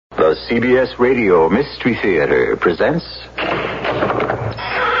The CBS Radio Mystery Theater presents...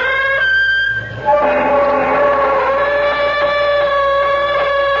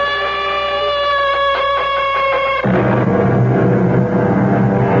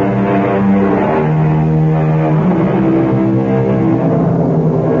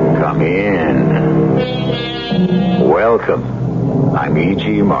 Come in. Welcome. I'm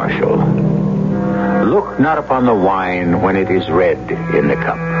E.G. Marshall. Look not upon the wine when it is red in the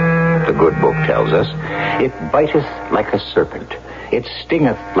cup. The good book tells us, it biteth like a serpent, it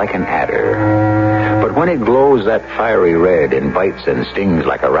stingeth like an adder. But when it glows that fiery red and bites and stings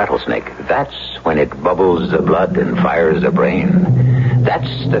like a rattlesnake, that's when it bubbles the blood and fires the brain.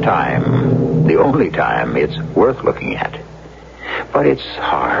 That's the time, the only time it's worth looking at. But it's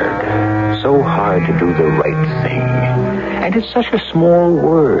hard, so hard to do the right thing. And it's such a small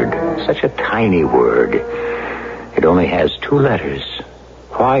word, such a tiny word. It only has 2 letters.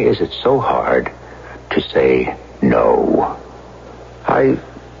 Why is it so hard to say no? I'm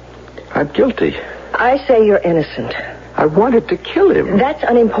guilty. I say you're innocent. I wanted to kill him. That's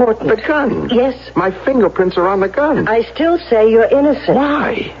unimportant. The gun. Yes. My fingerprints are on the gun. I still say you're innocent.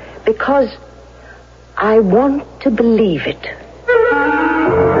 Why? Because I want to believe it.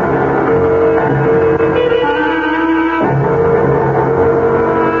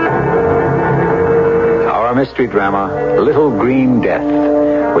 Our mystery drama, Little Green Death,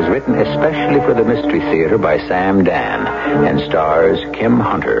 was written especially for the Mystery Theater by Sam Dan and stars Kim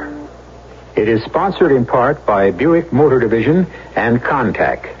Hunter. It is sponsored in part by Buick Motor Division and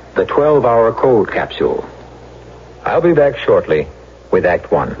Contact, the 12-hour cold capsule. I'll be back shortly with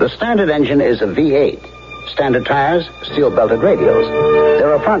Act 1. The standard engine is a V8. Standard tires, steel-belted radials.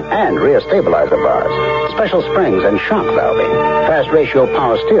 There are front and rear stabilizer bars, special springs and shock valving, fast-ratio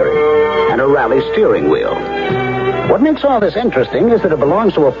power steering, and a rally steering wheel. What makes all this interesting is that it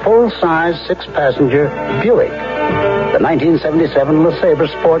belongs to a full-size 6-passenger Buick, the 1977 LeSabre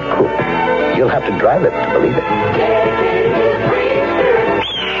Sport Coupe. You'll have to drive it to believe it.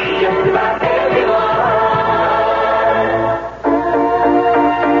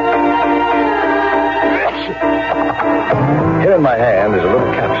 Here in my hand is a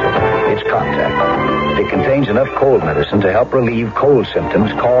little capsule. It's Contact. It contains enough cold medicine to help relieve cold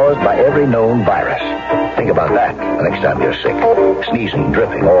symptoms caused by every known virus. Think about that the next time you're sick. Sneezing,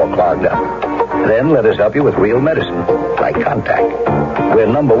 dripping, all clogged up. Then let us help you with real medicine, like Contact. We're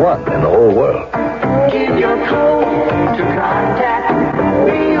 #1 in the whole world. Give your cold to Contact.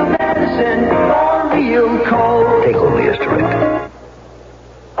 Real medicine for real cold. Take only as directed.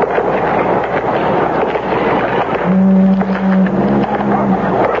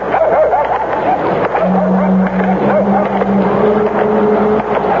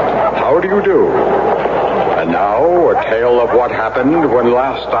 How do you do? And now, a tale of what happened when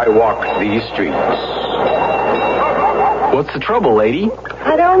last I walked these streets. What's the trouble, lady?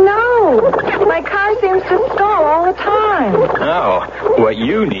 I don't know. My car seems to stall all the time. Oh, what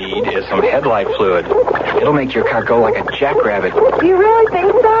you need is some headlight fluid. It'll make your car go like a jackrabbit. Do you really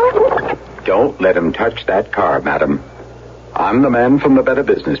think so? Don't let him touch that car, madam. I'm the man from the Better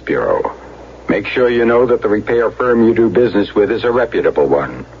Business Bureau. Make sure you know that the repair firm you do business with is a reputable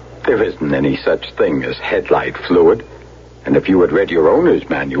one. There isn't any such thing as headlight fluid. And if you had read your owner's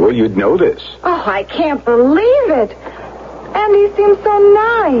manual, you'd know this. Oh, I can't believe it. And he seems so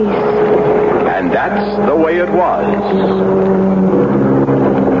nice. And that's the way it was.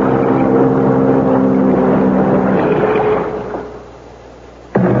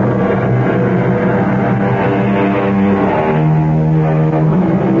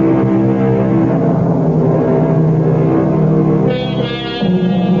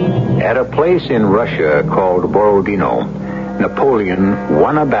 At a place in Russia called Borodino, Napoleon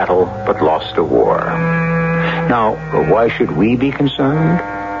won a battle but lost a war. Now, why should we be concerned?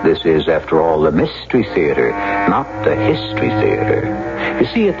 This is, after all, the Mystery Theater, not the History Theater. You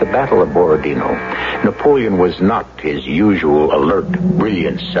see, at the Battle of Borodino, Napoleon was not his usual alert,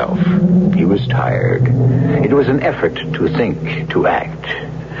 brilliant self. He was tired. It was an effort to think, to act.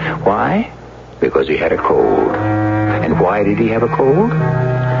 Why? Because he had a cold. And why did he have a cold?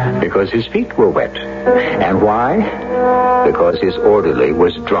 Because his feet were wet. And why? Because his orderly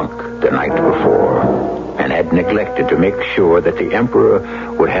was drunk the night before and had neglected to make sure that the emperor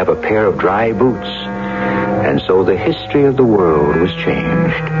would have a pair of dry boots. And so the history of the world was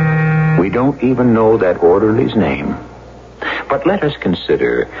changed. We don't even know that orderly's name. But let us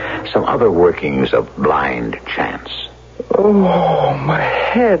consider some other workings of blind chance. Oh, my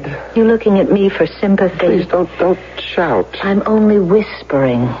head. You looking at me for sympathy? Please don't shout. I'm only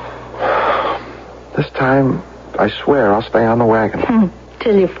whispering. This time, I swear I'll stay on the wagon.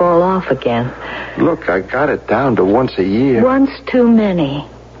 till you fall off again. Look, I got it down to once a year. Once too many.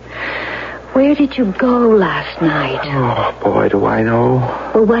 Where did you go last night? Oh, boy, do I know.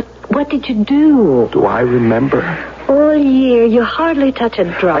 Well, what did you do? Do I remember? All year, you hardly touch a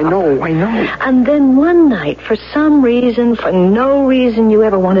drop. I know. And then one night, for some reason, for no reason you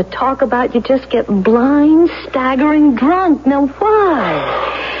ever want to talk about, you just get blind, staggering drunk. Now,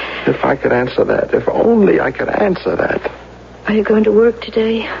 why? If I could answer that. If only I could answer that. Are you going to work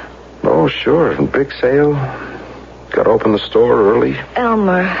today? Oh, sure. Big sale. Got to open the store early.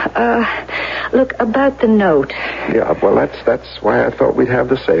 Elmer, look, about the note. Yeah, well, that's why I thought we'd have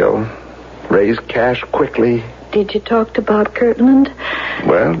the sale. Raise cash quickly. Did you talk to Bob Kirtland?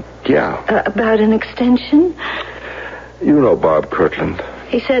 Well, yeah. About an extension? You know Bob Kirtland.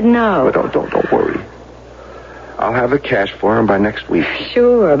 He said no. But don't worry. I'll have the cash for him by next week.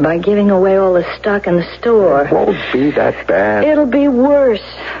 Sure, by giving away all the stock in the store. It won't be that bad. It'll be worse.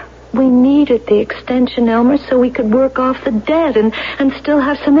 We needed the extension, Elmer, so we could work off the debt and still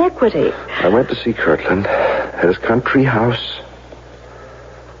have some equity. I went to see Kirtland at his country house.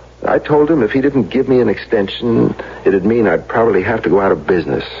 I told him if he didn't give me an extension, it'd mean I'd probably have to go out of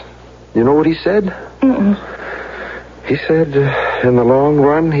business. You know what he said? He said in the long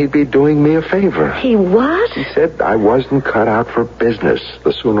run, he'd be doing me a favor. He what? He said I wasn't cut out for business.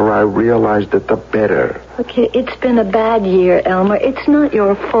 The sooner I realized it, the better. Okay, it's been a bad year, Elmer. It's not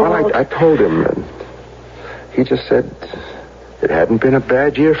your fault. Well, I told him, and he just said it hadn't been a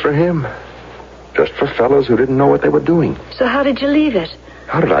bad year for him. Just for fellows who didn't know what they were doing. So how did you leave it?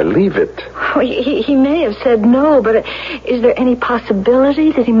 How did I leave it? Oh, he may have said no, but is there any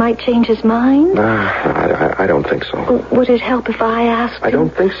possibility that he might change his mind? I don't think so. Would it help if I asked him? I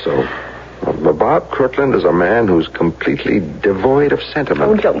don't think so. Bob Kirtland is a man who's completely devoid of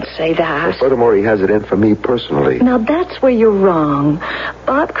sentiment. Oh, don't say that. Well, furthermore, he has it in for me personally. Now, that's where you're wrong.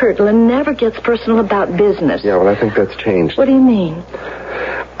 Bob Kirtland never gets personal about business. Yeah, well, I think that's changed. What do you mean?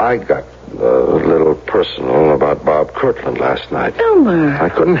 I got a little personal about Bob Kirtland last night. Elmer. I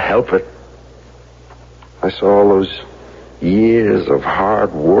couldn't help it. I saw all those years of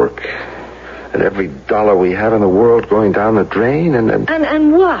hard work and every dollar we have in the world going down the drain and...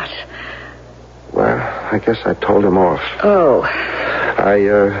 And what? Well, I guess I told him off. Oh. I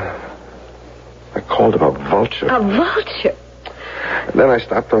called him a vulture. A vulture? And then I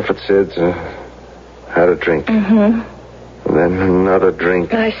stopped off at Sid's and had a drink. Mm-hmm. And then another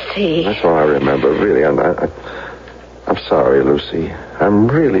drink. I see. That's all I remember, really. I'm sorry, Lucy. I'm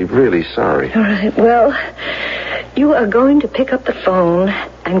really, really sorry. All right. Well, you are going to pick up the phone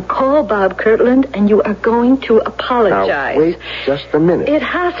and call Bob Kirtland, and you are going to apologize. Now, wait just a minute. It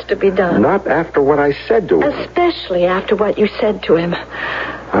has to be done. Not after what I said to him. Especially after what you said to him.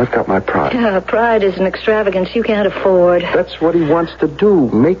 I've got my pride. Yeah, pride is an extravagance you can't afford. That's what he wants to do,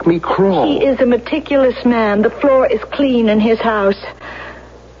 make me crawl. He is a meticulous man. The floor is clean in his house.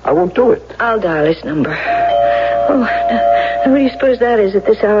 I won't do it. I'll dial his number. Oh, now what do you suppose that is at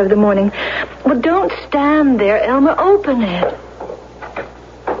this hour of the morning? Well, don't stand there, Elmer. Open it.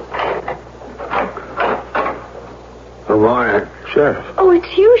 Good morning. Sheriff. Oh,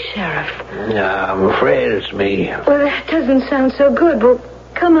 it's you, Sheriff. Yeah, I'm afraid it's me. Well, that doesn't sound so good. Well,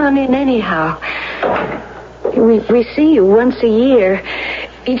 come on in anyhow. We see you once a year.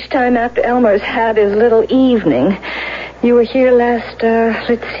 Each time after Elmer's had his little evening. You were here last,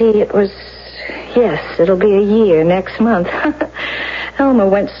 let's see, it was... Yes, it'll be a year next month. Elmer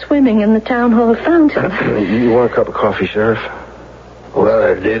went swimming in the town hall fountain. You want a cup of coffee, Sheriff? Well,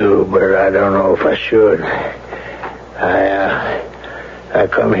 I do, but I don't know if I should. I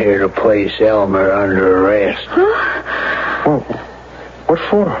come here to place Elmer under arrest. Huh? Well, what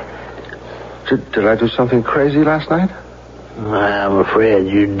for? Did I do something crazy last night? I'm afraid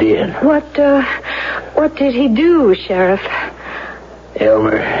you did. What did he do, Sheriff?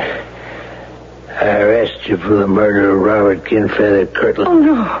 Elmer, I arrest you for the murder of Robert Kinfeather Kirtland. Oh,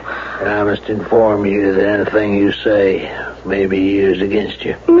 no. And I must inform you that anything you say may be used against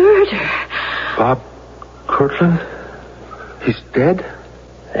you. Murder? Bob Kirtland? He's dead?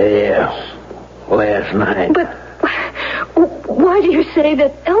 Yeah, last night. But why do you say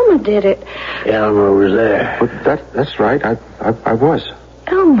that Elmer did it? Elmer was there. But that's right. I was.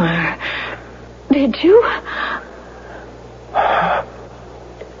 Elmer, did you?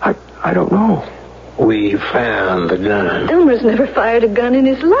 I don't know. We found the gun. Elmer's never fired a gun in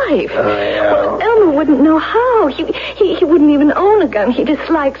his life. Yeah. Well, Elmer wouldn't know how. He wouldn't even own a gun. He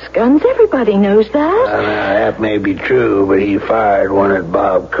dislikes guns. Everybody knows that. Now, that may be true, but he fired one at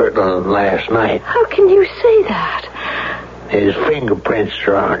Bob Kirtland last night. How can you say that? His fingerprints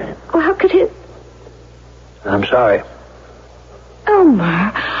are on it. Well, how could he... I'm sorry.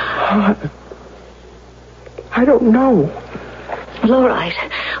 Elmer. I don't know. Well, all right.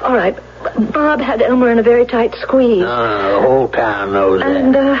 All right. Bob had Elmer in a very tight squeeze. No, the whole town knows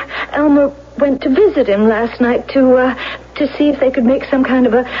And Elmer went to visit him last night to see if they could make some kind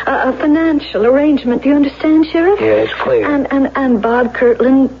of a financial arrangement. Do you understand, Sheriff? Yeah, it's clear. And Bob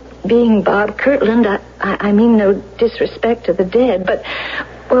Kirtland, being Bob Kirtland, I mean no disrespect to the dead, but...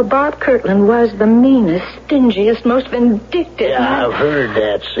 Well, Bob Kirtland was the meanest, stingiest, most vindictive. Yeah, I've heard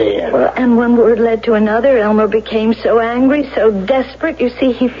that said. Well, and one word led to another. Elmer became so angry, so desperate. You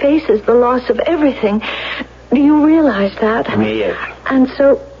see, he faces the loss of everything. Do you realize that? Yeah. And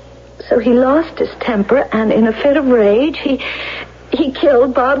so he lost his temper, and in a fit of rage, he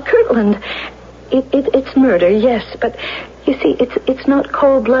killed Bob Kirtland. It's murder, yes, but you see, it's not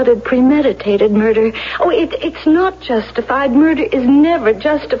cold-blooded, premeditated murder. Oh, it's not justified. Murder is never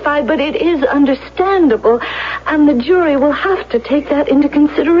justified, but it is understandable, and the jury will have to take that into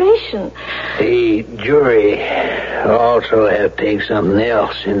consideration. The jury also have to take something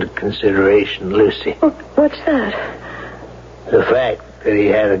else into consideration, Lucy. What's that? The fact that he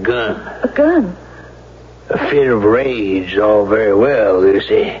had a gun. A gun? A fit of rage, all very well,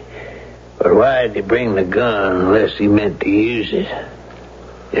 Lucy. But why did he bring the gun unless he meant to use it?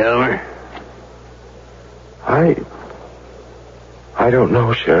 Elmer? I don't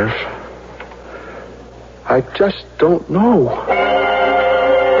know, Sheriff. I just don't know.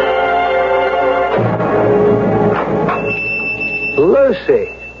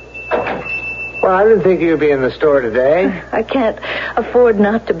 Lucy. Well, I didn't think you'd be in the store today. I can't afford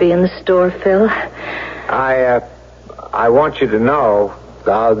not to be in the store, Phil. I want you to know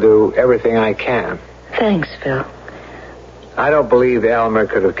I'll do everything I can. Thanks, Phil. I don't believe Elmer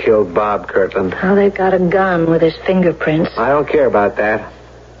could have killed Bob Kirtland. Oh, they've got a gun with his fingerprints. I don't care about that.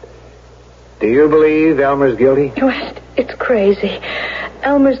 Do you believe Elmer's guilty? It's crazy.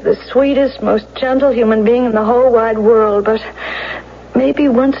 Elmer's the sweetest, most gentle human being in the whole wide world, but maybe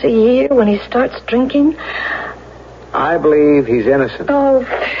once a year when he starts drinking... I believe he's innocent. Oh,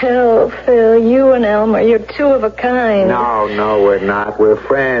 Phil, you and Elmer, you're two of a kind. No, we're not. We're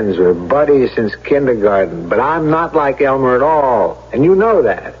friends. We're buddies since kindergarten. But I'm not like Elmer at all. And you know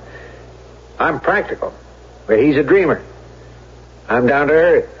that. I'm practical. But he's a dreamer. I'm down to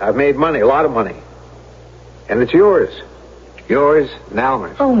earth. I've made money, a lot of money. And it's yours. Yours and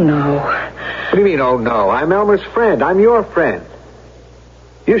Elmer's. Oh, no. What do you mean, oh, no? I'm Elmer's friend. I'm your friend.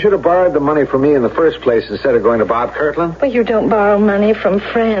 You should have borrowed the money from me in the first place instead of going to Bob Kirtland. Well, you don't borrow money from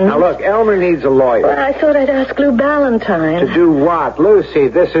friends. Now, look, Elmer needs a lawyer. Well, I thought I'd ask Lou Ballantyne. To do what? Lucy,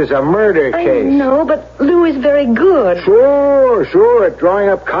 this is a murder case. I know, but Lou is very good. Sure, at drawing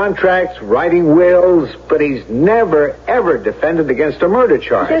up contracts, writing wills, but he's never, ever defended against a murder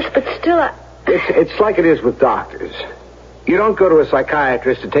charge. Yes, but still, It's like it is with doctors. You don't go to a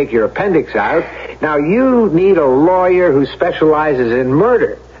psychiatrist to take your appendix out. Now, you need a lawyer who specializes in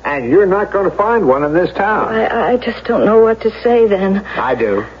murder, and you're not going to find one in this town. I just don't know what to say then. I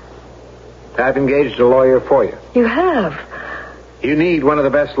do. I've engaged a lawyer for you. You have? You need one of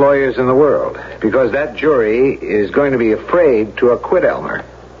the best lawyers in the world, because that jury is going to be afraid to acquit Elmer,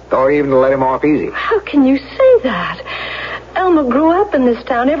 or even to let him off easy. How can you say that? Elmer grew up in this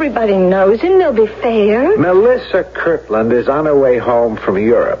town. Everybody knows him. They'll be fair. Melissa Kirtland is on her way home from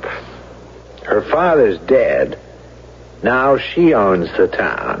Europe. Her father's dead. Now she owns the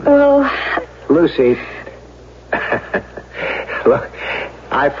town. Well... Lucy, look,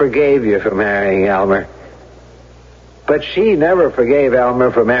 I forgave you for marrying Elmer. But she never forgave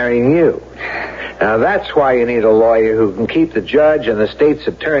Elmer for marrying you. Now, that's why you need a lawyer who can keep the judge and the state's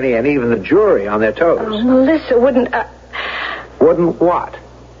attorney and even the jury on their toes. Oh, Melissa wouldn't... Wouldn't what?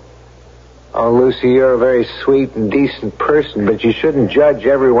 Oh, Lucy, you're a very sweet and decent person, but you shouldn't judge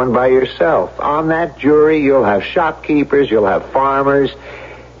everyone by yourself. On that jury, you'll have shopkeepers, you'll have farmers.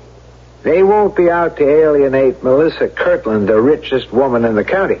 They won't be out to alienate Melissa Kirtland, the richest woman in the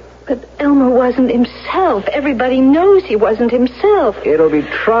county. But Elmer wasn't himself. Everybody knows he wasn't himself. It'll be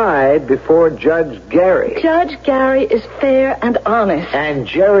tried before Judge Gary. Judge Gary is fair and honest. And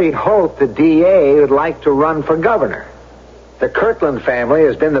Jerry Holt, the DA, would like to run for governor. The Kirtland family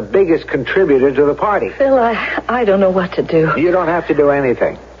has been the biggest contributor to the party. Phil, I don't know what to do. You don't have to do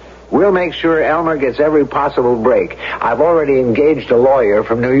anything. We'll make sure Elmer gets every possible break. I've already engaged a lawyer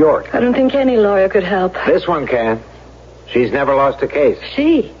from New York. I don't think any lawyer could help. This one can. She's never lost a case.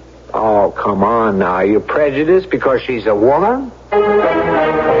 She? Oh, come on now. Are you prejudiced because she's a woman?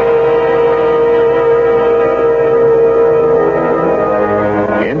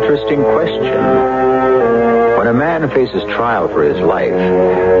 Interesting question. When a man faces trial for his life,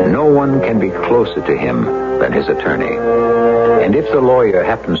 no one can be closer to him than his attorney. And if the lawyer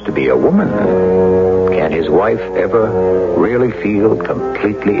happens to be a woman, can his wife ever really feel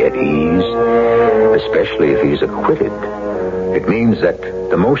completely at ease? Especially if he's acquitted. It means that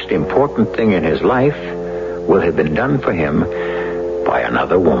the most important thing in his life will have been done for him by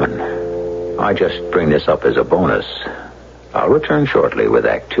another woman. I just bring this up as a bonus. I'll return shortly with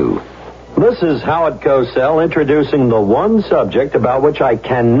Act Two. This is Howard Cosell introducing the one subject about which I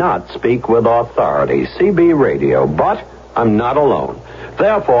cannot speak with authority, CB Radio, but I'm not alone.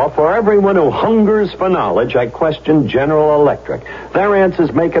 Therefore, for everyone who hungers for knowledge, I question General Electric. Their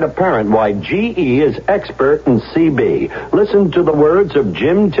answers make it apparent why GE is expert in CB. Listen to the words of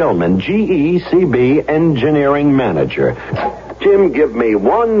Jim Tillman, GE CB Engineering Manager. Jim, give me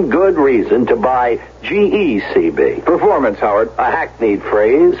one good reason to buy GE CB. Performance, Howard. A hackneyed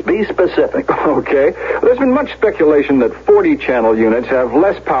phrase. Be specific. Okay. There's been much speculation that 40-channel units have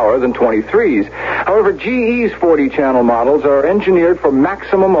less power than 23s. However, GE's 40-channel models are engineered for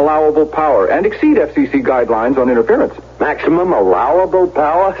maximum allowable power and exceed FCC guidelines on interference. Maximum allowable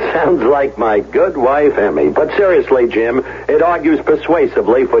power? Sounds like my good wife, Emmy. But seriously, Jim, it argues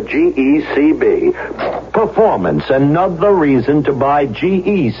persuasively for GE CB. Performance, another reason to buy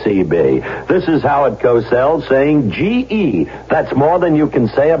GE CB. This is Howard Cosell saying GE. That's more than you can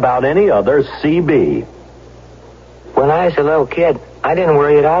say about any other CB. When I was a little kid, I didn't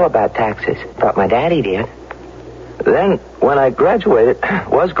worry at all about taxes. Thought my daddy did. Then, when I graduated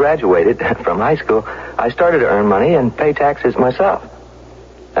from high school, I started to earn money and pay taxes myself.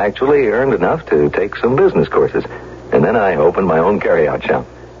 Actually earned enough to take some business courses. And then I opened my own carryout shop.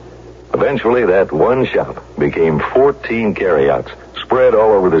 Eventually, that one shop became 14 carryouts, spread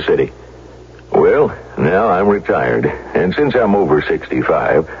all over the city. Well, now I'm retired, and since I'm over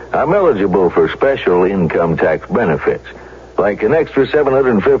 65, I'm eligible for special income tax benefits, like an extra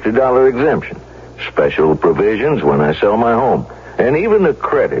 $750 exemption, special provisions when I sell my home, and even a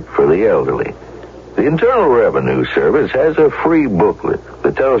credit for the elderly. The Internal Revenue Service has a free booklet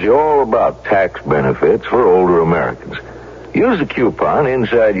that tells you all about tax benefits for older Americans. Use the coupon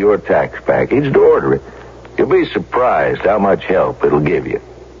inside your tax package to order it. You'll be surprised how much help it'll give you.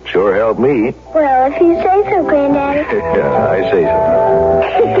 Sure helped me. Well, if you say so, Granddaddy. Yeah, I say so.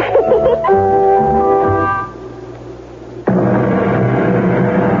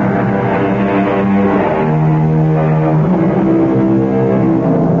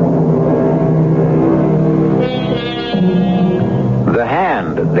 The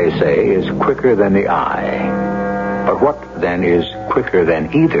hand, they say, is quicker than the eye. But what, then, is quicker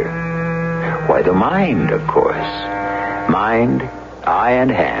than either? Why, the mind, of course. Mind, eye, and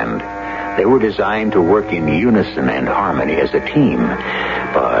hand, they were designed to work in unison and harmony as a team.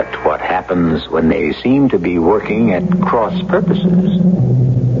 But what happens when they seem to be working at cross purposes?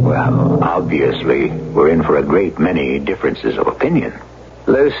 Well, obviously, we're in for a great many differences of opinion.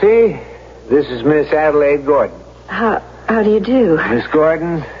 Lucy, this is Miss Adelaide Gordon. How do you do? Miss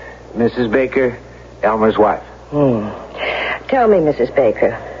Gordon, Mrs. Baker, Elmer's wife. Tell me, Mrs.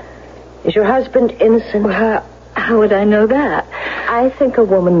 Baker, is your husband innocent? Well, how would I know that? I think a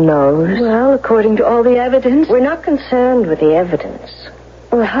woman knows. Well, according to all the evidence. We're not concerned with the evidence.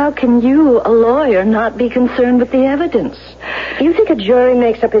 Well, how can you, a lawyer, not be concerned with the evidence? You think a jury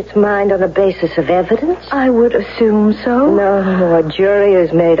makes up its mind on the basis of evidence? I would assume so. No, a jury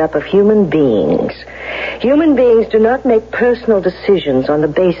is made up of human beings. Human beings do not make personal decisions on the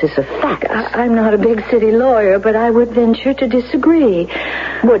basis of facts. I'm not a big city lawyer, but I would venture to disagree.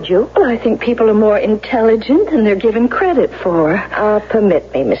 Would you? Well, I think people are more intelligent than they're given credit for.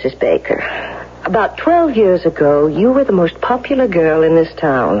 Permit me, Mrs. Baker. About 12 years ago, you were the most popular girl in this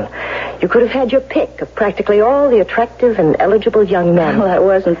town. You could have had your pick of practically all the attractive and eligible young men. Well, I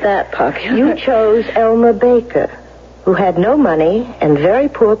wasn't that popular. You chose Elmer Baker, who had no money and very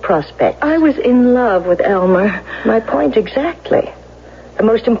poor prospects. I was in love with Elmer. My point exactly. The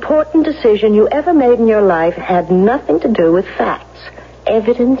most important decision you ever made in your life had nothing to do with facts,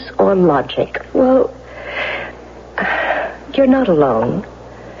 evidence, or logic. Well, you're not alone.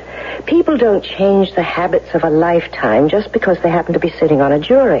 People don't change the habits of a lifetime just because they happen to be sitting on a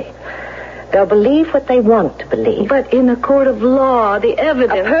jury. They'll believe what they want to believe. But in a court of law, the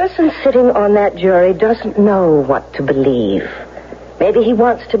evidence... A person sitting on that jury doesn't know what to believe. Maybe he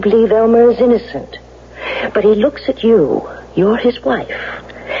wants to believe Elmer is innocent. But he looks at you. You're his wife.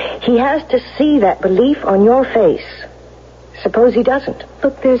 He has to see that belief on your face. Suppose he doesn't.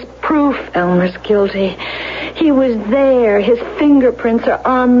 Look, there's proof Elmer's guilty. He was there. His fingerprints are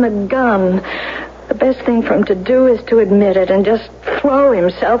on the gun. The best thing for him to do is to admit it and just throw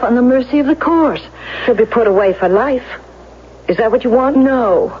himself on the mercy of the court. He'll be put away for life. Is that what you want?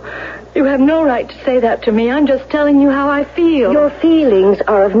 No. You have no right to say that to me. I'm just telling you how I feel. Your feelings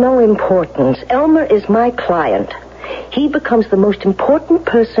are of no importance. Elmer is my client. He becomes the most important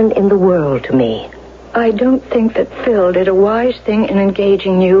person in the world to me. I don't think that Phil did a wise thing in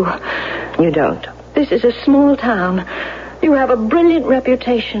engaging you. You don't? This is a small town. You have a brilliant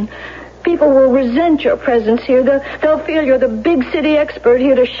reputation. People will resent your presence here. They'll feel you're the big city expert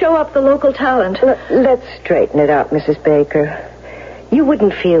here to show up the local talent. Let's straighten it out, Mrs. Baker. You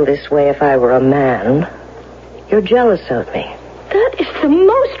wouldn't feel this way if I were a man. You're jealous of me. That is the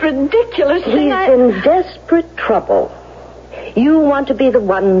most ridiculous thing. He's in desperate trouble. You want to be the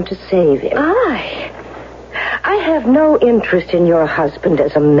one to save him. I have no interest in your husband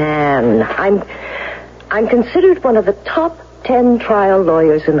as a man. I'm considered one of the top 10 trial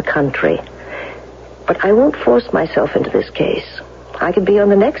lawyers in the country. But I won't force myself into this case. I could be on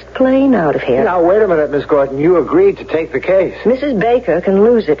the next plane out of here. Now, wait a minute, Miss Gordon. You agreed to take the case. Mrs. Baker can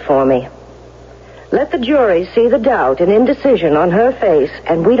lose it for me. Let the jury see the doubt and indecision on her face,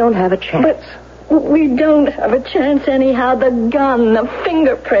 and we don't have a chance. But we don't have a chance anyhow. The gun, the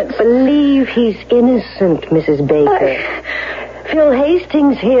fingerprints. Believe he's innocent, Mrs. Baker. Phil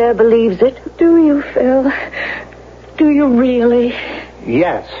Hastings here believes it. Do you, Phil? Do you really?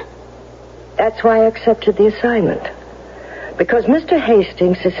 Yes. That's why I accepted the assignment. Because Mr.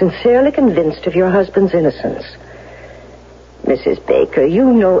 Hastings is sincerely convinced of your husband's innocence. Mrs. Baker,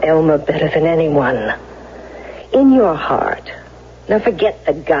 you know Elmer better than anyone. In your heart. Now forget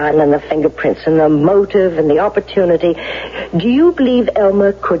the gun and the fingerprints and the motive and the opportunity. Do you believe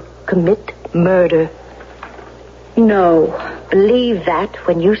Elmer could commit murder? No. Believe that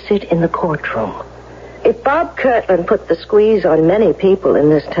when you sit in the courtroom. If Bob Kirtland put the squeeze on many people in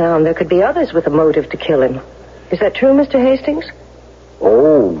this town, there could be others with a motive to kill him. Is that true, Mr. Hastings?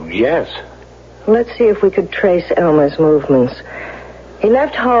 Oh, yes. Let's see if we could trace Elmer's movements. He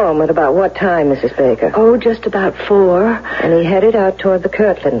left home at about what time, Mrs. Baker? Oh, just about 4. And he headed out toward the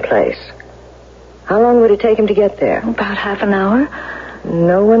Kirtland place. How long would it take him to get there? About half an hour.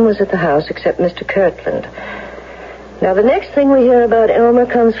 No one was at the house except Mr. Kirtland. Now, the next thing we hear about Elmer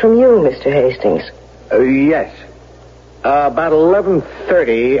comes from you, Mr. Hastings. Yes. About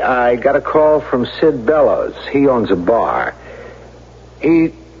 11:30, I got a call from Sid Bellows. He owns a bar.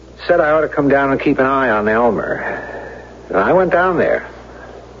 He said I ought to come down and keep an eye on Elmer. And I went down there.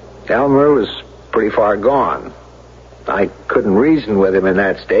 Elmer was pretty far gone. I couldn't reason with him in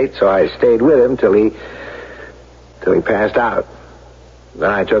that state, so I stayed with him till he passed out.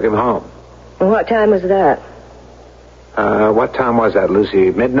 Then I took him home. And what time was that? What time was that,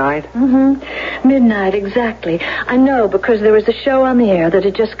 Lucy? Midnight? Mm-hmm. Midnight, exactly. I know, because there was a show on the air that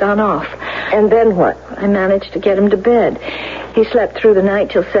had just gone off. And then what? I managed to get him to bed. He slept through the night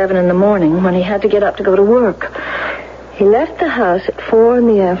till 7 in the morning when he had to get up to go to work. He left the house at 4 in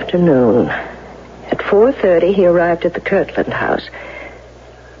the afternoon. At 4:30, he arrived at the Kirtland house.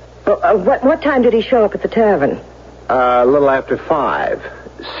 What time did he show up at the tavern? A little after 5.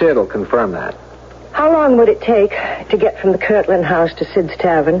 Sid will confirm that. How long would it take to get from the Kirtland house to Sid's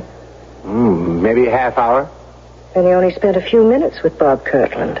tavern? Maybe a half hour. And he only spent a few minutes with Bob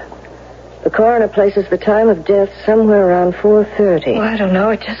Kirtland. The coroner places the time of death somewhere around 4:30. Well, I don't know.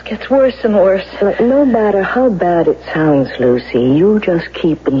 It just gets worse and worse. Look, no matter how bad it sounds, Lucy, you just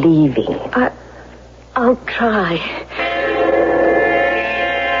keep believing. I'll try.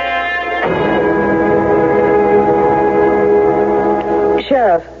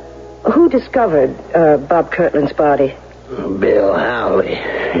 Sheriff, who discovered Bob Kirtland's body? Bill Howley.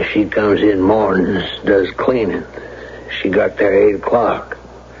 She comes in mornings, does cleaning. She got there 8 o'clock.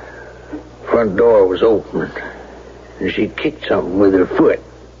 Front door was open, and she kicked something with her foot.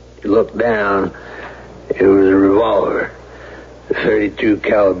 She looked down. It was a revolver. A .32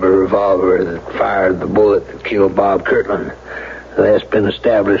 caliber revolver that fired the bullet that killed Bob Kirtland. That's been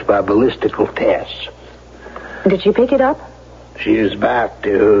established by ballistical tests. Did she pick it up? She was about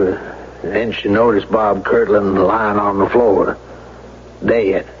to. Then she noticed Bob Kirtland lying on the floor,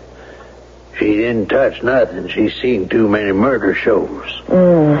 dead. She didn't touch nothing. She's seen too many murder shows.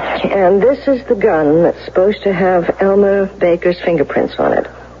 And this is the gun that's supposed to have Elmer Baker's fingerprints on it.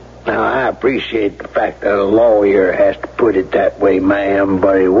 Now, I appreciate the fact that a lawyer has to put it that way, ma'am,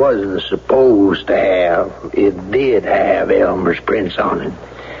 but it wasn't supposed to have. It did have Elmer's prints on it.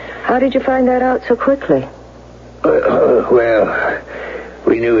 How did you find that out so quickly? Well,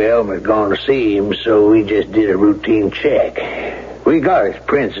 we knew Elmer had gone to see him, so we just did a routine check. We got his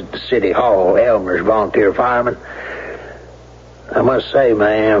prints at the city hall, Elmer's volunteer fireman. I must say,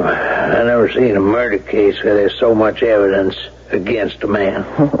 ma'am, I never seen a murder case where there's so much evidence against a man.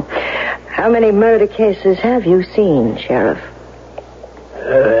 How many murder cases have you seen, Sheriff?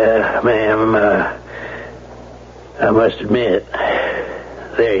 ma'am, I must admit,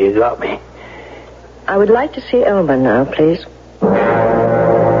 there you got me. I would like to see Elmer now, please.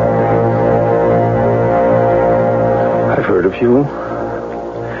 I've heard of you.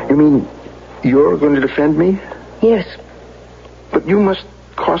 You mean you're going to defend me? Yes. But you must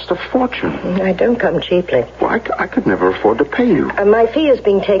cost a fortune. I don't come cheaply. Well, I could never afford to pay you. My fee is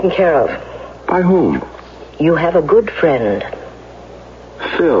being taken care of. By whom? You have a good friend.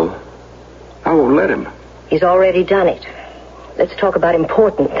 Phil. I won't let him. He's already done it. Let's talk about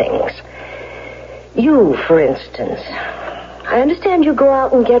important things. You, for instance. I understand you go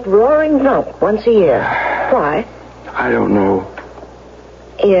out and get roaring drunk once a year. Why? I don't know.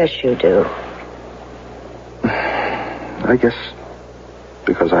 Yes, you do. I guess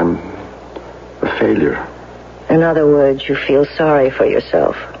because I'm a failure. In other words, you feel sorry for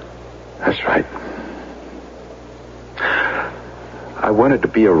yourself. That's right. I wanted to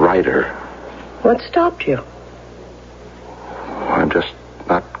be a writer. What stopped you? I'm just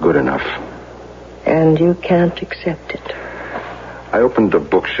not good enough. And you can't accept it. I opened a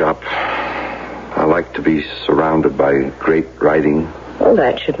bookshop. I like to be surrounded by great writing. Well,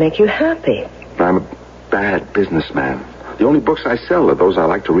 that should make you happy. I'm a bad businessman. The only books I sell are those I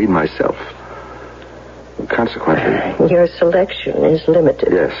like to read myself. Consequently... Your selection is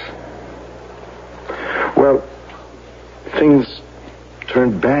limited. Yes. Well, things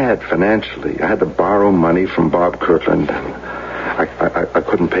turned bad financially. I had to borrow money from Bob Kirtland. I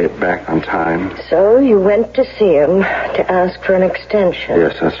couldn't pay it back on time. So you went to see him to ask for an extension.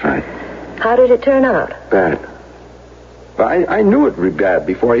 Yes, that's right. How did it turn out? Bad. But I knew it would be bad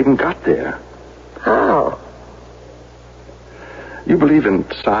before I even got there. How? You believe in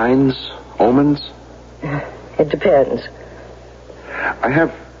signs, omens? It depends. I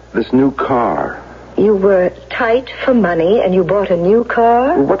have this new car. You were tight for money and you bought a new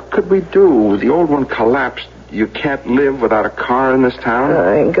car? Well, what could we do? The old one collapsed. You can't live without a car in this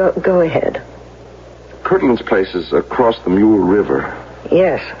town? Go ahead. Kirtland's place is across the Mule River.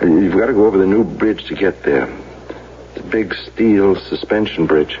 Yes. You've got to go over the new bridge to get there. It's a big steel suspension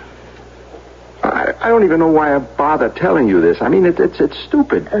bridge. I don't even know why I bother telling you this. I mean, it's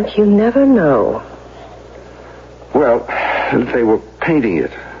stupid. You never know. Well, they were painting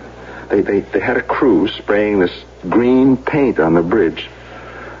it. They had a crew spraying this green paint on the bridge.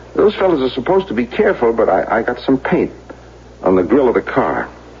 Those fellas are supposed to be careful, but I got some paint on the grill of the car.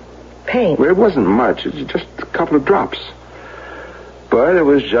 Paint? Well, it wasn't much. It was just a couple of drops. But it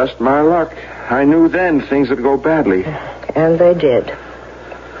was just my luck. I knew then things would go badly. And they did.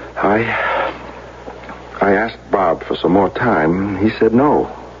 I asked Bob for some more time. He said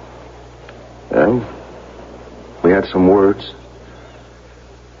no. Well, we had some words.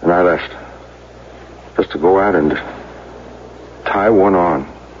 And I left. Just to go out and tie one on.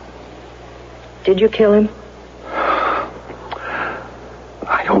 Did you kill him?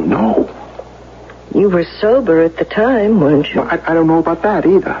 I don't know. You were sober at the time, weren't you? No, I don't know about that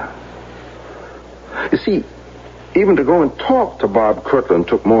either. You see, even to go and talk to Bob Kirtland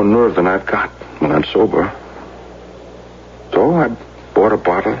took more nerve than I've got when I'm sober. So I bought a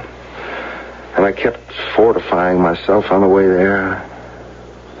bottle, and I kept fortifying myself on the way there.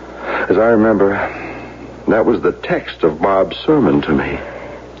 As I remember, that was the text of Bob's sermon to me.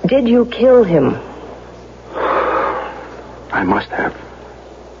 Did you kill him? I must have.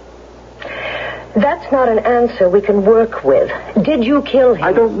 That's not an answer we can work with. Did you kill him?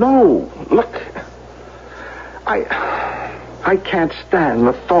 I don't know. Look, I can't stand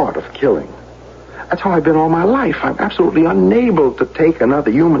the thought of killing. That's how I've been all my life. I'm absolutely unable to take another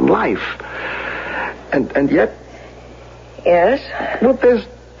human life. And yet... Yes? Well, there's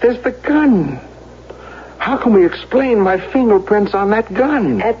the gun. How can we explain my fingerprints on that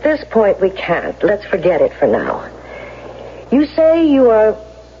gun? At this point, we can't. Let's forget it for now. You say you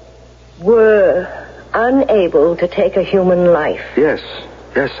were unable to take a human life. Yes,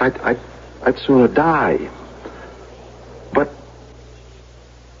 I'd sooner die. But...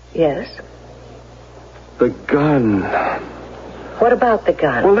 Yes? The gun. What about the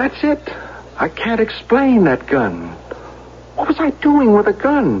gun? Well, that's it. I can't explain that gun. What was I doing with a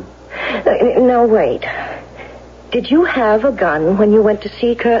gun? Now, wait. Did you have a gun when you went to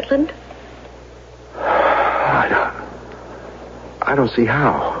see Kirtland? I don't see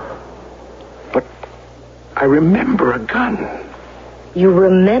how. But I remember a gun. You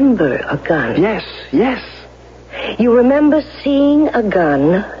remember a gun? Yes. You remember seeing a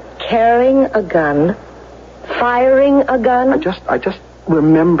gun, carrying a gun, firing a gun? I just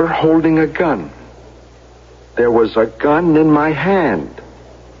remember holding a gun. There was a gun in my hand.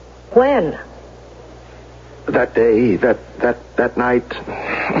 When? That day, that night.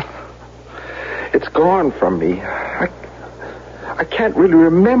 It's gone from me. I can't really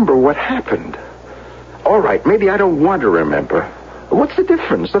remember what happened. All right, maybe I don't want to remember. What's the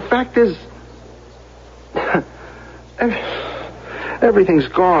difference? The fact is... everything's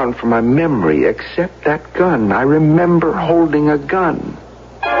gone from my memory except that gun. I remember holding a gun.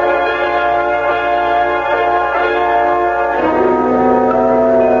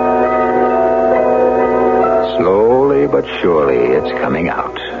 Slowly but surely, it's coming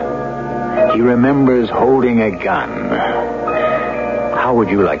out. He remembers holding a gun. How would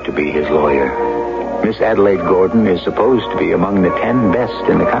you like to be his lawyer? Miss Adelaide Gordon is supposed to be among the 10 best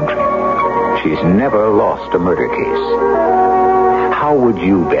in the country. She's never lost a murder case. How would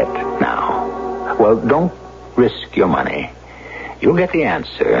you bet now? Well, don't risk your money. You'll get the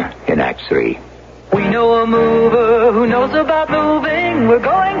answer in Act 3. We know a mover who knows about moving. We're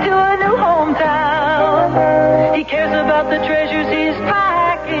going to a new hometown. He cares about the treasures he's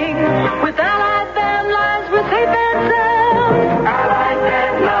packing. With Allied Van Lines, we're safe and sound. Allied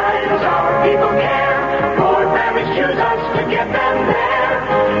Van Lines, our people care. More families choose us to get them there.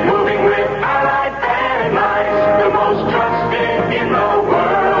 Moving with Allied Van Lines, the most trusted in the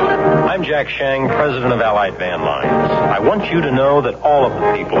world. I'm Jack Shang, president of Allied Van Lines. I want you to know that all of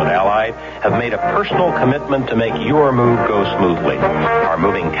the people at Allied have made a personal commitment to make your move go smoothly. Our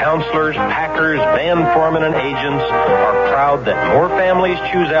moving counselors, packers, van foremen, and agents are proud that more families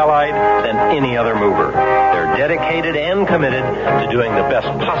choose Allied than any other mover. They're dedicated and committed to doing the best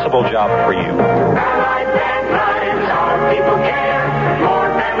possible job for you. Allied Van Lines, our people care. More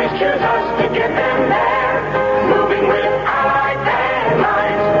families choose us to get them there. Moving with Allied Van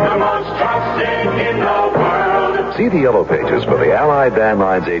Lines, the most trusted in the world. See the yellow pages for the Allied Van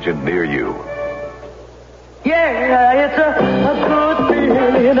Lines agent near you. Yeah, it's a good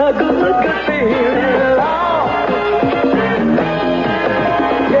feeling, a good feeling.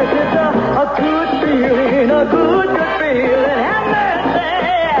 Yes, it's a good feeling, a good feeling. Have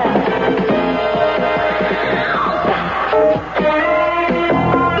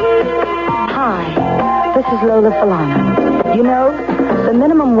Hi, this is Lola Falana. You know, the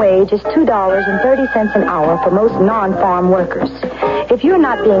minimum wage is $2.30 an hour for most non-farm workers. If you're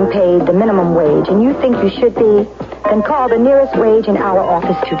not being paid the minimum wage and you think you should be, then call the nearest wage and hour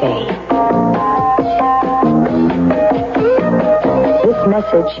office today. This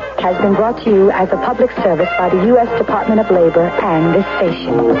message has been brought to you as a public service by the U.S. Department of Labor and this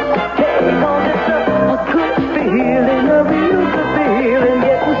station. Hey, cause it's a good feeling, a real good feeling,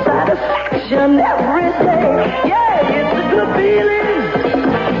 getting satisfaction every day. Yeah, it's a good feeling.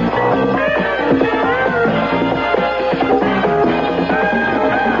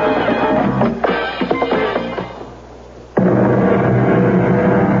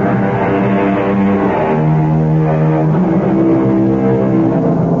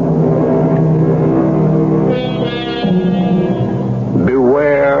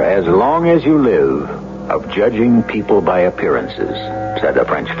 As you live, of judging people by appearances, said a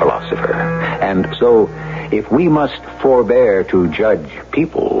French philosopher. And so, if we must forbear to judge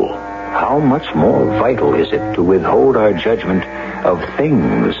people, how much more vital is it to withhold our judgment of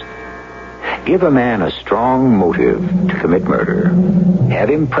things? Give a man a strong motive to commit murder. Have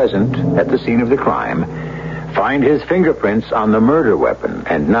him present at the scene of the crime. Find his fingerprints on the murder weapon.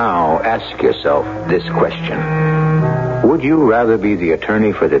 And now ask yourself this question. Would you rather be the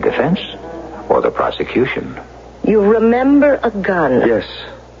attorney for the defense or the prosecution? You remember a gun? Yes,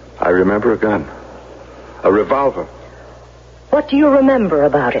 I remember a gun. A revolver. What do you remember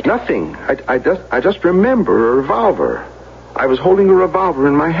about it? Nothing. I just remember a revolver. I was holding a revolver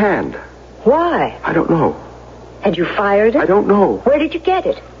in my hand. Why? I don't know. Had you fired it? I don't know. Where did you get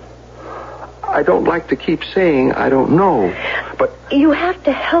it? I don't like to keep saying I don't know, but... You have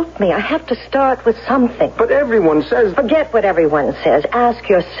to help me. I have to start with something. But everyone says... Forget what everyone says. Ask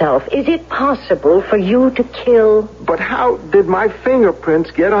yourself, is it possible for you to kill? But how did my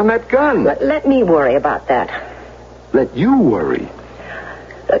fingerprints get on that gun? Let me worry about that. Let you worry?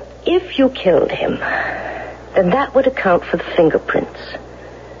 If you killed him, then that would account for the fingerprints.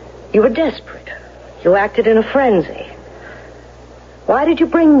 You were desperate. You acted in a frenzy. Why did you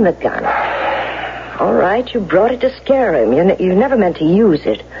bring the gun? All right, you brought it to scare him. You never meant to use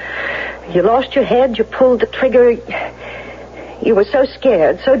it. You lost your head, you pulled the trigger. You were so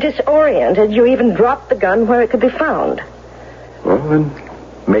scared, so disoriented, you even dropped the gun where it could be found. Well, then,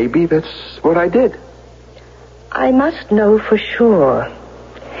 maybe that's what I did. I must know for sure.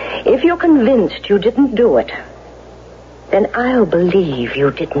 If you're convinced you didn't do it, then I'll believe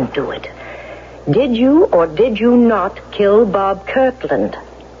you didn't do it. Did you or did you not kill Bob Kirtland?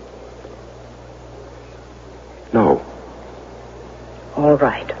 No. All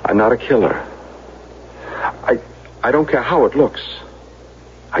right. I'm not a killer. I don't care how it looks.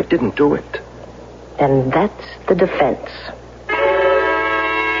 I didn't do it. And that's the defense.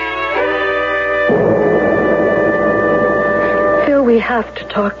 Phil, we have to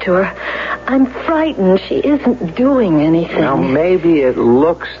talk to her. I'm frightened. She isn't doing anything. Now, maybe it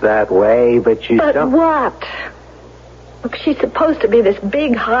looks that way, but you But don't... what? Look, she's supposed to be this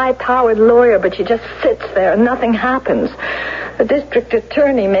big, high-powered lawyer, but she just sits there and nothing happens. The district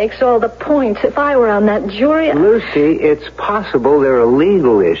attorney makes all the points. If I were on that jury... Lucy, it's possible there are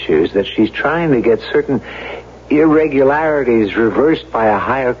legal issues that she's trying to get certain irregularities reversed by a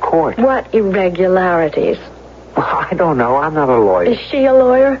higher court. What irregularities? Well, I don't know. I'm not a lawyer. Is she a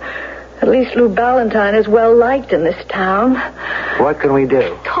lawyer? At least Lou Ballantyne is well liked in this town. What can we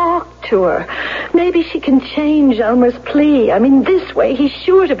do? Talk to her. Maybe she can change Elmer's plea. I mean, this way he's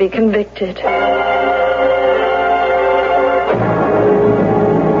sure to be convicted.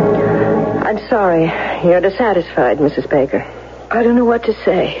 I'm sorry. You're dissatisfied, Mrs. Baker. I don't know what to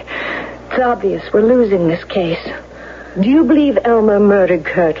say. It's obvious we're losing this case. Do you believe Elmer murdered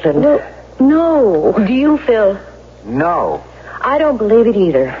Kirtland? Well, no. Do you, Phil? No. I don't believe it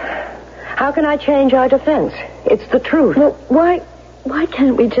either. How can I change our defense? It's the truth. Well, why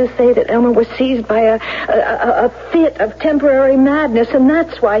can't we just say that Elmer was seized by a fit of temporary madness, and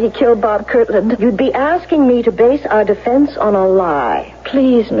that's why he killed Bob Kirtland? You'd be asking me to base our defense on a lie.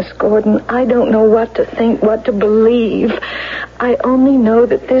 Please, Miss Gordon, I don't know what to think, what to believe. I only know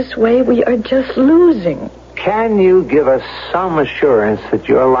that this way we are just losing. Can you give us some assurance that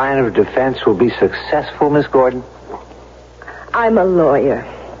your line of defense will be successful, Miss Gordon? I'm a lawyer.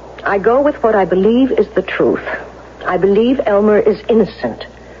 I go with what I believe is the truth. I believe Elmer is innocent,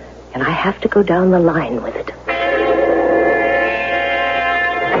 and I have to go down the line with it.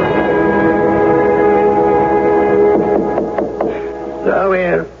 Come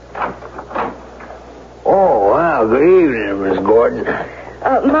in. Oh, wow. Good evening, Miss Gordon.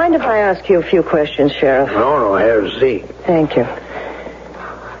 Mind if I ask you a few questions, Sheriff? No, have a seat. Thank you.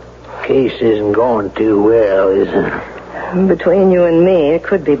 Case isn't going too well, is it? Between you and me, it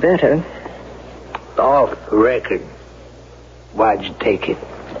could be better. Off the record. Why'd you take it?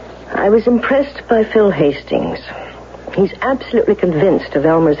 I was impressed by Phil Hastings. He's absolutely convinced of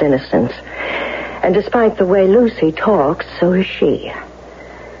Elmer's innocence. And despite the way Lucy talks, so is she.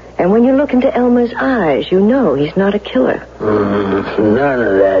 And when you look into Elmer's eyes, you know he's not a killer. None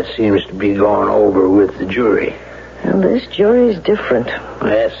of that seems to be going over with the jury. Well, this jury's different.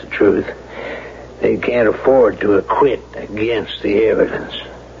 That's the truth. They can't afford to acquit against the evidence.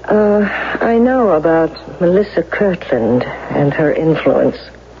 I know about Melissa Kirtland and her influence.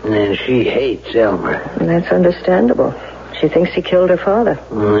 And she hates Elmer. And that's understandable. She thinks he killed her father.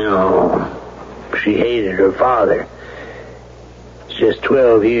 No, she hated her father. Just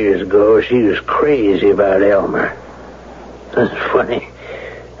 12 years ago, she was crazy about Elmer. That's funny.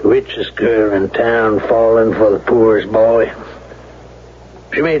 The richest girl in town falling for the poorest boy.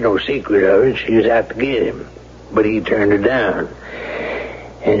 She made no secret of it. She was out to get him. But he turned her down.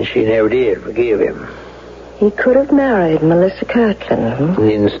 And she never did forgive him. He could have married Melissa Kirtland.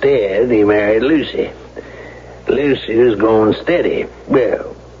 Instead, he married Lucy. Lucy was going steady.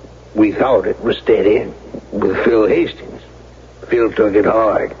 Well, we thought it was steady with Phil Hastings. Phil took it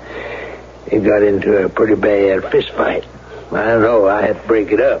hard. He got into a pretty bad fist fight. I don't know. I had to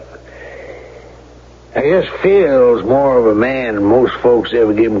break it up. I guess Phil's more of a man than most folks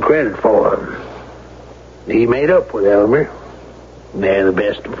ever give him credit for. He made up with Elmer. They're the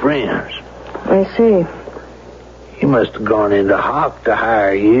best of friends. I see. He must have gone into hock to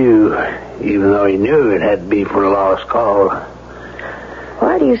hire you, even though he knew it had to be for a lost cause.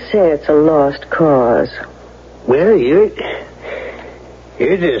 Why do you say it's a lost cause? Well, you're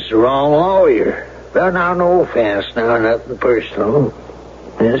just the wrong lawyer. Well, now, no offense, now, nothing personal.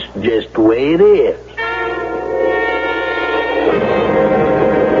 It's just the way it is.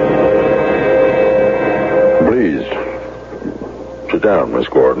 Please, sit down, Miss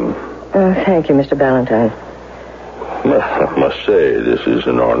Gordon. Thank you, Mr. Ballantyne. I must say, this is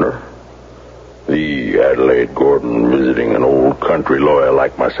an honor. The Adelaide Gordon visiting an old country lawyer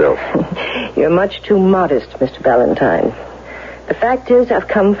like myself. You're much too modest, Mr. Ballantyne. The fact is, I've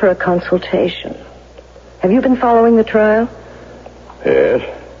come for a consultation. Have you been following the trial?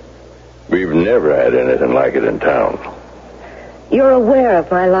 Yes. We've never had anything like it in town. You're aware of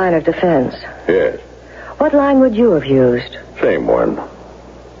my line of defense? Yes. What line would you have used? Same one.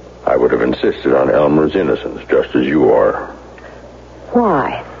 I would have insisted on Elmer's innocence, just as you are.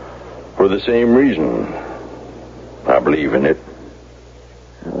 Why? For the same reason. I believe in it.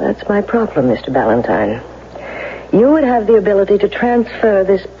 Well, that's my problem, Mr. Ballantyne. You would have the ability to transfer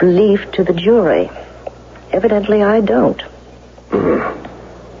this belief to the jury. Evidently, I don't.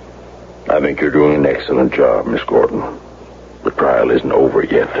 I think you're doing an excellent job, Miss Gordon. The trial isn't over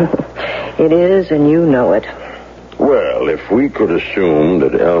yet. It is, and you know it. Well, if we could assume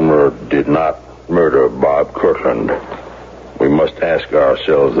that Elmer did not murder Bob Kirtland, we must ask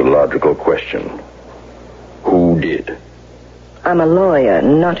ourselves the logical question. Who did? I'm a lawyer,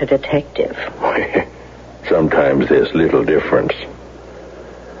 not a detective. Sometimes there's little difference.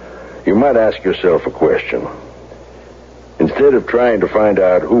 You might ask yourself a question. Instead of trying to find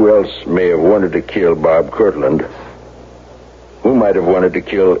out who else may have wanted to kill Bob Kirtland, who might have wanted to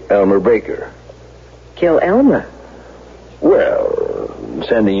kill Elmer Baker? Kill Elmer? Well,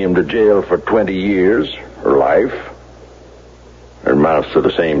 sending him to jail for 20 years, or life, amounts to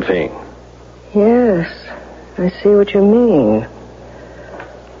the same thing. Yes, I see what you mean.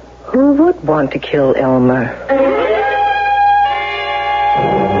 Who would want to kill Elmer?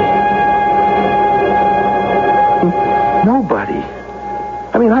 Nobody.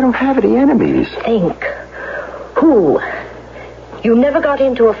 I mean, I don't have any enemies. Think. Who? You never got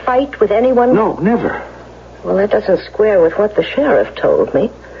into a fight with anyone? No, never. Well, that doesn't square with what the sheriff told me.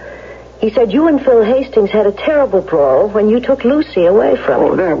 He said you and Phil Hastings had a terrible brawl when you took Lucy away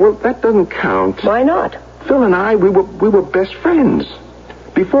from him. That doesn't count. Why not? Phil and I, we were best friends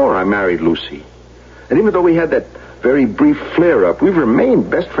before I married Lucy. And even though we had that very brief flare-up, we've remained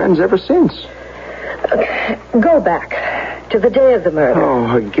best friends ever since. Go back to the day of the murder.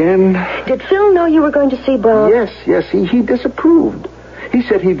 Oh, again? Did Phil know you were going to see Bob? Yes, he disapproved. He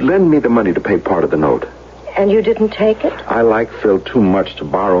said he'd lend me the money to pay part of the note. And you didn't take it? I like Phil too much to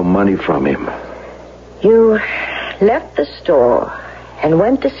borrow money from him. You left the store and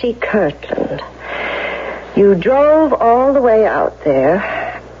went to see Kirtland. You drove all the way out there,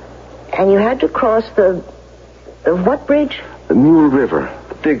 and you had to cross the what bridge? The Mule River,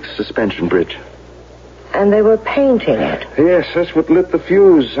 the big suspension bridge. And they were painting it. Yes, that's what lit the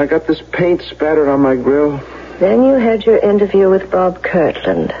fuse. I got this paint spattered on my grill. Then you had your interview with Bob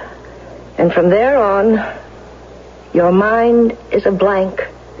Kirtland. And from there on, your mind is a blank.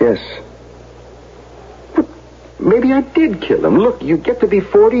 Yes. But maybe I did kill him. Look, you get to be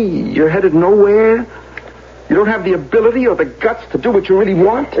 40, you're headed nowhere. You don't have the ability or the guts to do what you really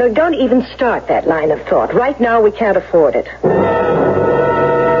want. No, don't even start that line of thought. Right now, we can't afford it.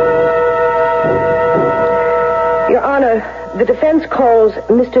 Your Honor, the defense calls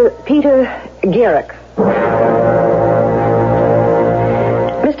Mr. Peter Garrick.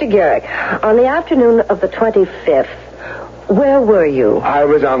 Mr. Garrick, on the afternoon of the 25th, where were you? I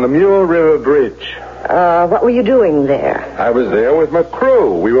was on the Mule River Bridge. What were you doing there? I was there with my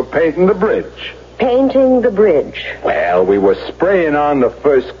crew. We were painting the bridge. Painting the bridge? Well, we were spraying on the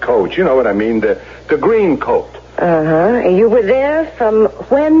first coat. You know what I mean, the green coat. Uh-huh. You were there from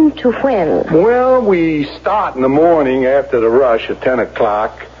when to when? Well, we start in the morning after the rush at 10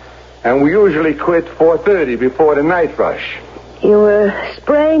 o'clock, and we usually quit 4:30 before the night rush. You were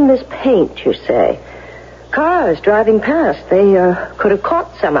spraying this paint, you say. Cars driving past, they could have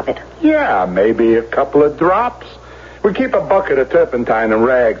caught some of it. Yeah, maybe a couple of drops. We keep a bucket of turpentine and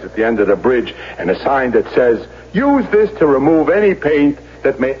rags at the end of the bridge and a sign that says, use this to remove any paint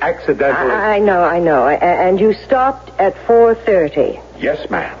that may accidentally... I know. And you stopped at 4:30. Yes,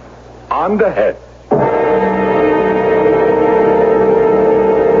 ma'am. On the head.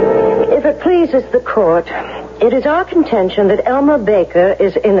 If it pleases the court, it is our contention that Elmer Baker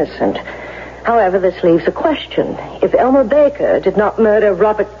is innocent. However, this leaves a question. If Elmer Baker did not murder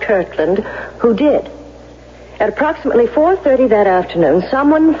Robert Kirtland, who did? At approximately 4:30 that afternoon,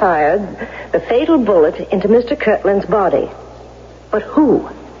 someone fired the fatal bullet into Mr. Kirtland's body. But who?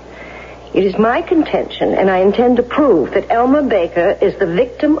 It is my contention, and I intend to prove, that Elmer Baker is the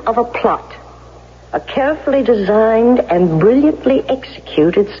victim of a plot. A carefully designed and brilliantly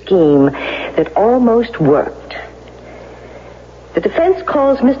executed scheme that almost worked. The defense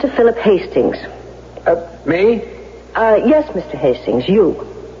calls Mr. Philip Hastings. Me? Yes, Mr. Hastings, you.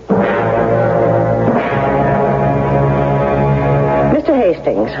 Mr.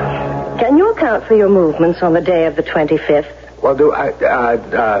 Hastings, can you account for your movements on the day of the 25th? Well, do I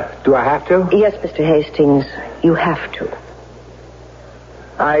have to? Yes, Mr. Hastings, you have to.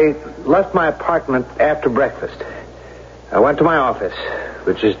 I left my apartment after breakfast. I went to my office,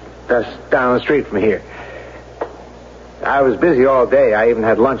 which is just down the street from here. I was busy all day. I even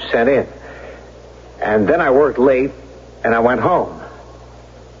had lunch sent in. And then I worked late, and I went home.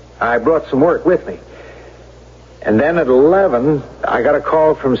 I brought some work with me. And then at 11, I got a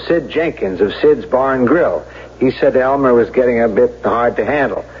call from Sid Jenkins of Sid's Bar and Grill. He said Elmer was getting a bit hard to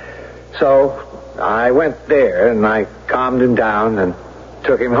handle. So I went there, and I calmed him down and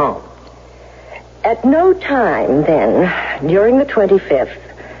took him home. At no time, then, during the 25th,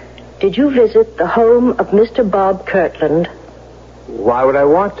 did you visit the home of Mr. Bob Kirtland? Why would I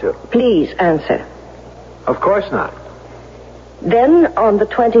want to? Please answer. Of course not. Then, on the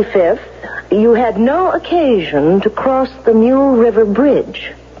 25th, you had no occasion to cross the Mule River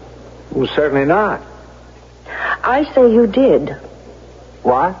Bridge. Well, certainly not. I say you did.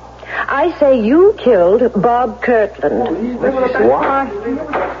 What? I say you killed Bob Kirtland. What?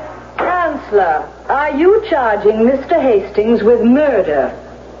 Chancellor, are you charging Mr. Hastings with murder?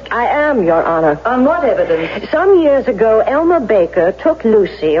 I am, Your Honor. On what evidence? Some years ago, Elmer Baker took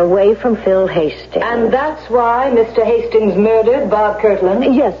Lucy away from Phil Hastings. And that's why Mr. Hastings murdered Bob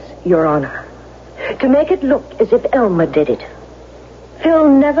Kirtland? Yes, Your Honor. To make it look as if Elmer did it. Phil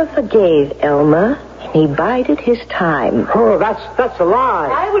never forgave Elmer, and he bided his time. Oh, that's a lie.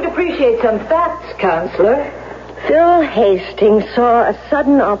 I would appreciate some facts, Counselor. Phil Hastings saw a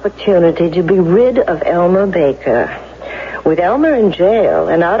sudden opportunity to be rid of Elmer Baker. With Elmer in jail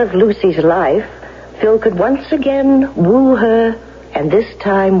and out of Lucy's life, Phil could once again woo her and this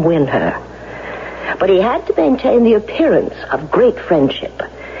time win her. But he had to maintain the appearance of great friendship.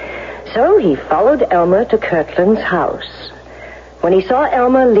 So he followed Elmer to Kirtland's house. When he saw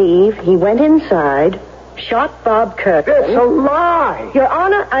Elmer leave, he went inside, shot Bob Kirtland. It's a lie! Your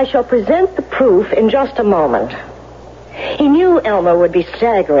Honor, I shall present the proof in just a moment. He knew Elmer would be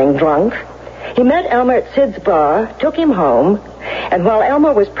staggering drunk. He met Elmer at Sid's bar, took him home, and while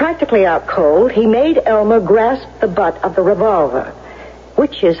Elmer was practically out cold, he made Elmer grasp the butt of the revolver,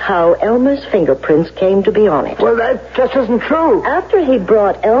 which is how Elmer's fingerprints came to be on it. Well, that just isn't true. After he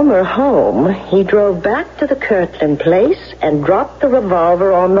brought Elmer home, he drove back to the Kirtland place and dropped the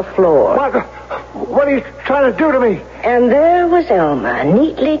revolver on the floor. What are you trying to do to me? And there was Elmer,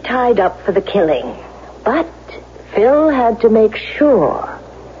 neatly tied up for the killing. But Phil had to make sure.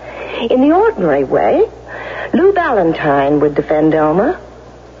 In the ordinary way, Lou Ballantyne would defend Elmer.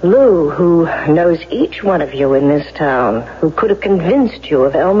 Lou, who knows each one of you in this town, who could have convinced you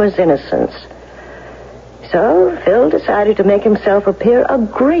of Elmer's innocence. So Phil decided to make himself appear a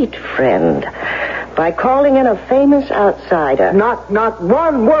great friend by calling in a famous outsider. Not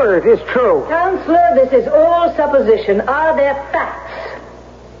one word is true. Counselor, this is all supposition. Are there facts?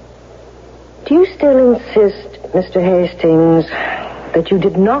 Do you still insist, Mr. Hastings, that you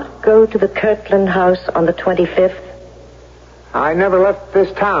did not go to the Kirtland house on the 25th? I never left this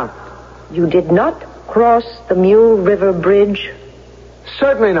town. You did not cross the Mule River Bridge?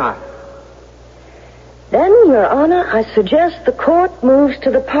 Certainly not. Then, Your Honor, I suggest the court moves to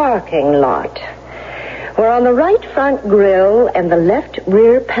the parking lot, where on the right front grille and the left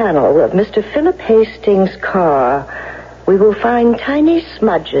rear panel of Mr. Philip Hastings' car, we will find tiny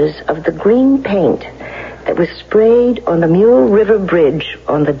smudges of the green paint that was sprayed on the Mule River Bridge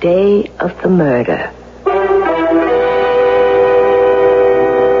on the day of the murder.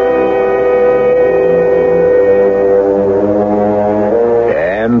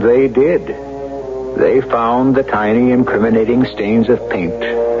 And they did. They found the tiny incriminating stains of paint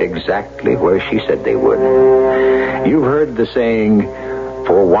exactly where she said they would. You've heard the saying,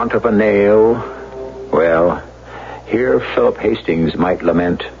 for want of a nail. Well, here Philip Hastings might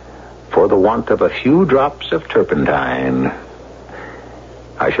lament, for the want of a few drops of turpentine.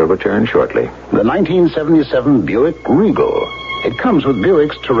 I shall return shortly. The 1977 Buick Regal. It comes with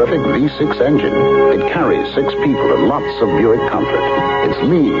Buick's terrific V6 engine. It carries 6 people and lots of Buick comfort. It's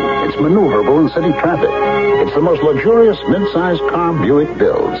lean. It's maneuverable in city traffic. It's the most luxurious mid-sized car Buick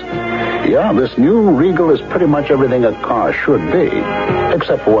builds. Yeah, this new Regal is pretty much everything a car should be.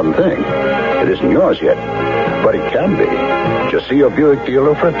 Except for one thing. It isn't yours yet. But it can be. Just see your Buick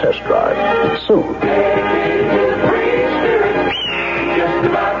dealer for a test drive. Soon.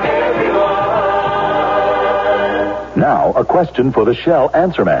 Now, a question for the Shell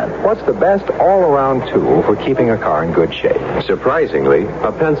Answer Man. What's the best all-around tool for keeping a car in good shape? Surprisingly,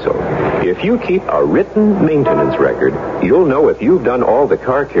 a pencil. If you keep a written maintenance record, you'll know if you've done all the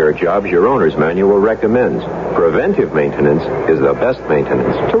car care jobs your owner's manual recommends. Preventive maintenance is the best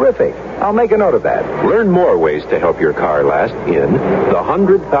maintenance. Terrific. I'll make a note of that. Learn more ways to help your car last in the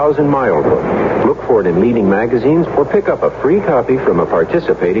 100,000-Mile Book. Look for it in leading magazines or pick up a free copy from a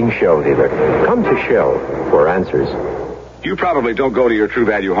participating Shell dealer. Come to Shell for answers. You probably don't go to your True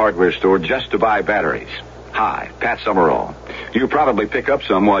Value hardware store just to buy batteries. Hi, Pat Summerall. You probably pick up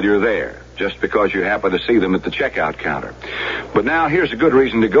some while you're there. just because you happen to see them at the checkout counter. But now here's a good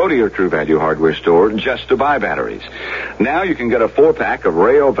reason to go to your True Value hardware store just to buy batteries. Now you can get a 4-pack of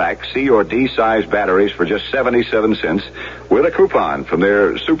Rayovac C or D size batteries for just 77 cents with a coupon from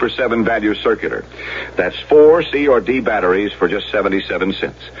their Super 7 Value Circular. That's 4 C or D batteries for just 77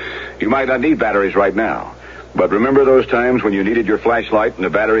 cents. You might not need batteries right now, but remember those times when you needed your flashlight and the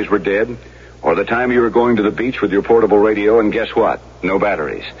batteries were dead? Or the time you were going to the beach with your portable radio and guess what? No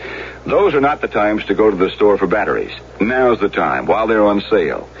batteries. Those are not the times to go to the store for batteries. Now's the time, while they're on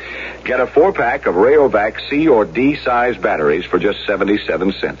sale. Get a 4-pack of Rayovac C or D size batteries for just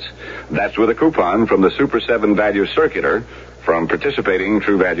 77 cents. That's with a coupon from the Super 7 Value Circular from participating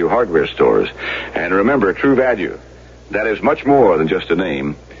True Value hardware stores. And remember, True Value, that is much more than just a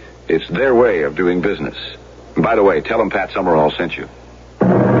name. It's their way of doing business. And by the way, tell them Pat Summerall sent you.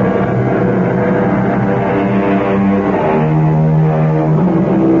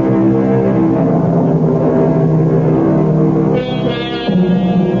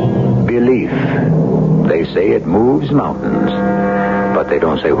 Say it moves mountains, but they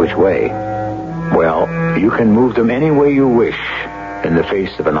don't say which way. Well, you can move them any way you wish in the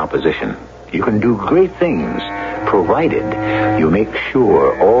face of an opposition. You can do great things, provided you make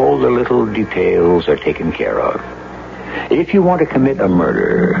sure all the little details are taken care of. If you want to commit a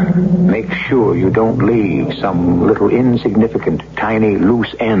murder, make sure you don't leave some little insignificant, tiny,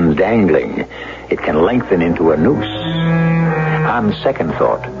 loose end dangling. It can lengthen into a noose. On second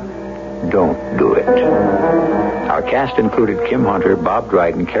thought, don't do it. Our cast included Kim Hunter, Bob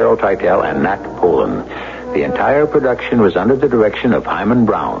Dryden, Carol Teitel, and Nat Polen. The entire production was under the direction of Hyman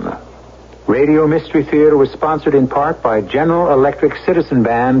Brown. Radio Mystery Theater was sponsored in part by General Electric Citizen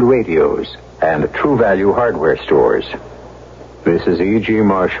Band radios and True Value hardware stores. This is E.G.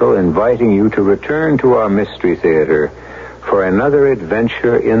 Marshall inviting you to return to our Mystery Theater for another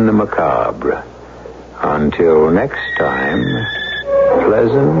adventure in the macabre. Until next time,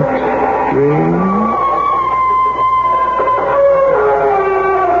 pleasant dreams.